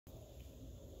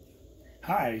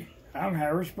Hi, I'm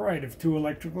Harris Bright of Two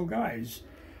Electrical Guys.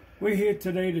 We're here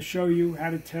today to show you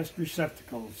how to test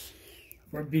receptacles.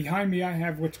 Behind me I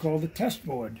have what's called a test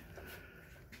board.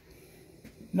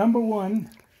 Number one,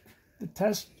 the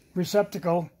test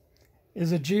receptacle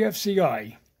is a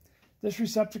GFCI. This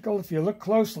receptacle, if you look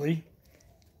closely,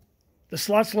 the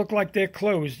slots look like they're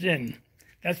closed in.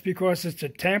 That's because it's a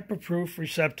tamper-proof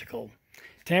receptacle.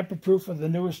 Tamper-proof are the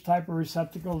newest type of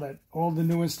receptacle that all the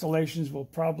new installations will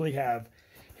probably have.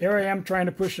 Here I am trying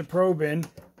to push the probe in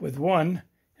with one,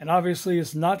 and obviously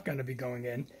it's not going to be going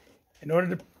in. In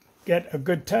order to get a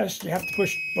good test, you have to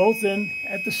push both in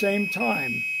at the same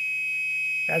time.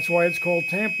 That's why it's called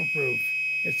tamper-proof.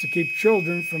 It's to keep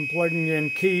children from plugging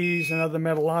in keys and other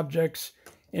metal objects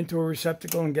into a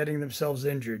receptacle and getting themselves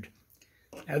injured.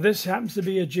 Now this happens to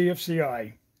be a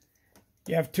GFCI.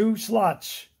 You have two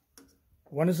slots.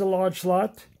 One is a large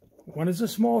slot, one is a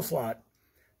small slot.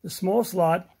 The small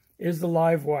slot is the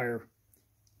live wire,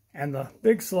 and the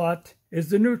big slot is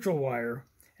the neutral wire.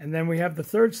 And then we have the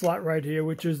third slot right here,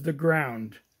 which is the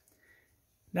ground.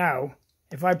 Now,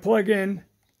 if I plug in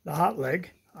the hot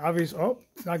leg, obviously, oh,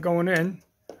 it's not going in.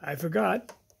 I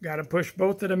forgot. Got to push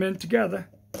both of them in together.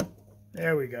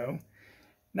 There we go.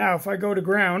 Now, if I go to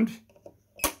ground,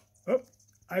 oh,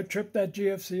 I tripped that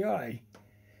GFCI.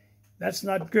 That's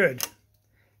not good.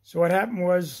 So what happened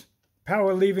was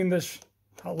power leaving this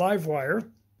live wire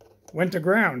went to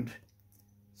ground.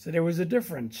 So there was a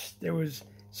difference.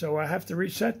 So I have to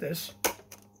reset this.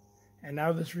 And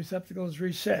now this receptacle is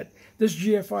reset. This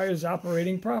GFI is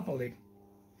operating properly.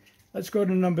 Let's go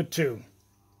to number two.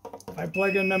 If I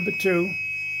plug in number two,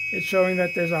 it's showing that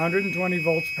there's 120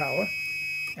 volts power.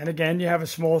 And again, you have a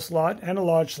small slot and a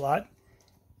large slot.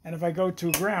 And if I go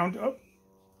to ground, oh,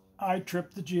 I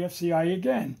tripped the GFCI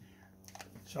again.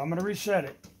 So I'm going to reset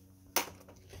it.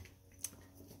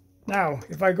 Now,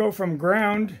 if I go from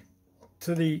ground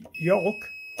to the yoke,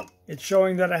 it's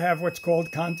showing that I have what's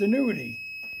called continuity.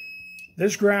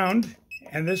 This ground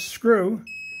and this screw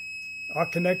are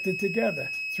connected together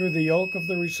through the yoke of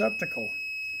the receptacle.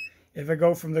 If I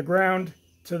go from the ground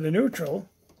to the neutral,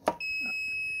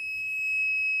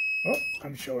 oh,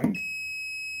 I'm showing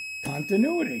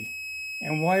continuity.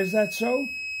 And why is that so?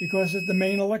 Because at the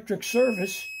main electric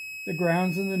service, the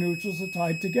grounds and the neutrals are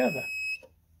tied together.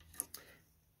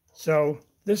 So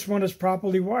this one is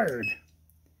properly wired.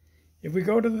 If we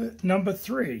go to the number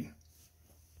three,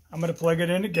 I'm going to plug it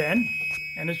in again,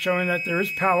 and it's showing that there is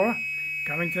power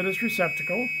coming to this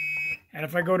receptacle. And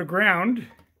if I go to ground,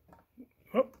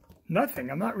 oh, nothing.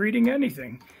 I'm not reading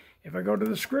anything. If I go to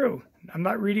the screw, I'm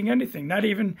not reading anything. Not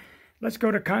even, let's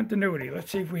go to continuity. Let's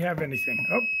see if we have anything.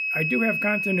 Oh, I do have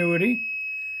continuity.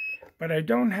 But I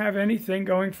don't have anything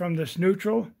going from this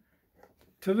neutral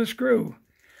to the screw.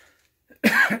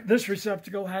 This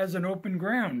receptacle has an open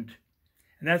ground,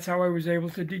 and that's how I was able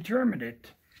to determine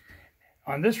it.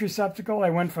 On this receptacle,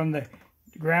 I went from the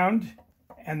ground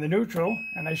and the neutral,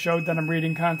 and I showed that I'm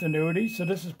reading continuity, so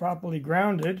this is properly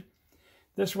grounded.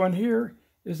 This one here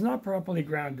is not properly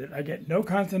grounded. I get no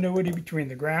continuity between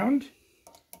the ground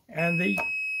and the...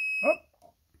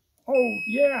 Oh,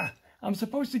 yeah, I'm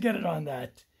supposed to get it on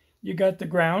that. You got the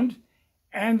ground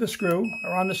and the screw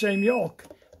are on the same yoke.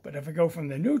 But if I go from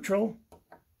the neutral,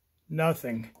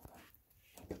 nothing.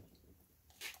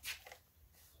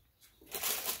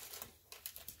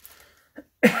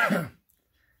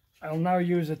 I'll now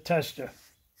use a tester.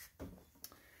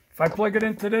 If I plug it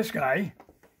into this guy,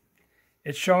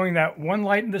 it's showing that one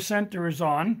light in the center is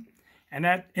on, and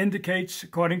that indicates,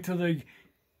 according to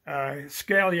the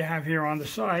scale you have here on the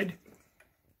side,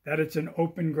 that it's an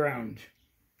open ground.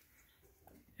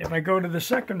 If I go to the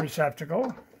second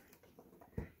receptacle,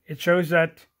 it shows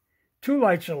that two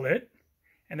lights are lit,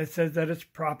 and it says that it's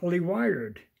properly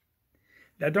wired.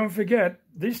 Now don't forget,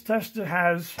 this tester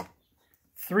has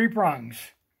three prongs: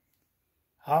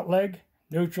 hot leg,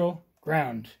 neutral,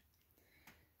 ground.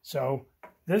 So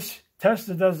this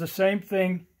tester does the same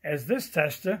thing as this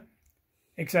tester,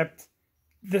 except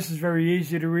this is very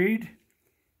easy to read,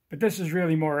 but this is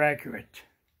really more accurate.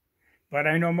 But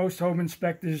I know most home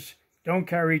inspectors don't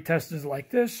carry testers like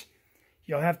this.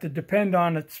 You'll have to depend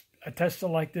on a tester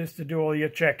like this to do all your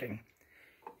checking.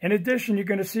 In addition, you're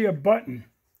going to see a button.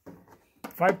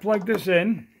 If I plug this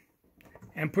in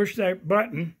and push that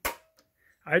button,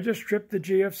 I just tripped the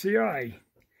GFCI.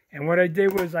 And what I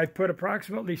did was I put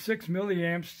approximately 6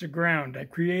 milliamps to ground. I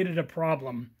created a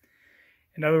problem.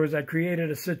 In other words, I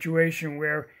created a situation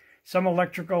where some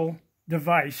electrical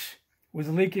device was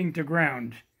leaking to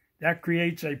ground. That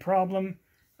creates a problem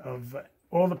of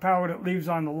all the power that leaves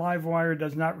on the live wire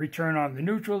does not return on the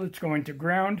neutral. It's going to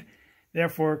ground.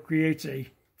 Therefore, it creates a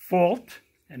fault,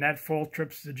 and that fault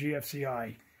trips the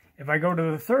GFCI. If I go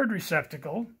to the third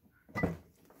receptacle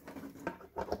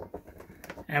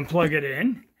and plug it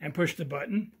in and push the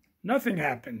button, nothing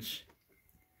happens.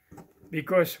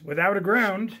 Because without a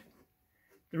ground,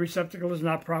 the receptacle is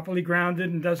not properly grounded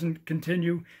and doesn't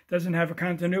have a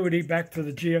continuity back to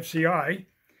the GFCI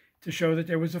to show that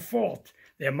there was a fault.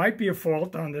 There might be a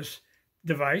fault on this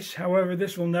device, however,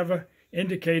 this will never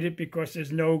indicate it because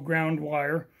there's no ground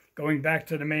wire going back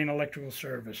to the main electrical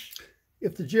service.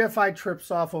 If the GFI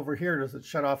trips off over here, does it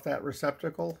shut off that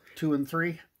receptacle, 2 and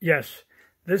 3? Yes,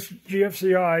 this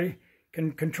GFCI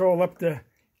can control up to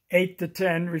 8 to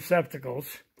 10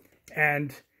 receptacles,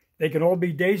 and they can all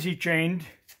be daisy chained,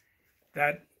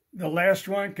 that the last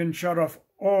one can shut off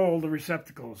all the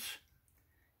receptacles.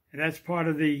 And that's part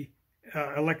of the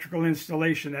electrical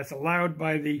installation that's allowed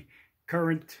by the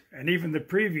current and even the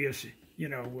previous,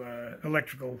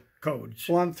 electrical codes.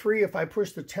 Well, on 3, if I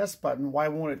push the test button, why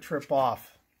won't it trip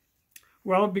off?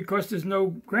 Well, because there's no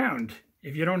ground.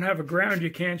 If you don't have a ground,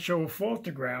 you can't show a fault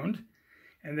to ground,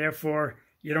 and therefore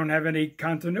you don't have any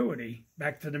continuity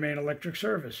back to the main electric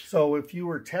service. So if you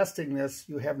were testing this,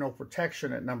 you have no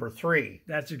protection at number 3.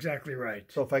 That's exactly right.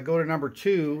 So if I go to number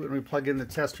 2 and we plug in the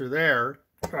tester there,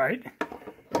 right,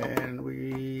 and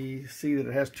we see that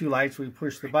it has 2 lights, we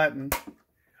push the button,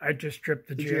 I just tripped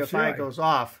the GFCI. GFI goes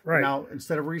off. Right. Now,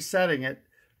 instead of resetting it,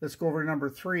 let's go over to number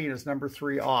 3, and is number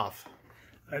 3 off?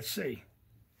 Let's see.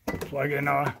 Plug in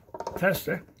our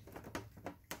tester.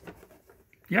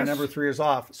 Yes. And number 3 is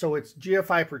off. So it's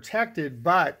GFI protected,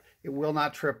 but it will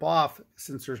not trip off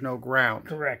since there's no ground.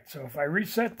 Correct. So if I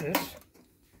reset this,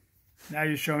 now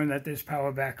you're showing that there's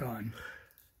power back on.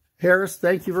 Harris,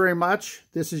 thank you very much.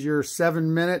 This is your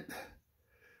 7-minute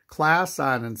class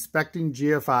on inspecting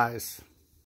GFIs.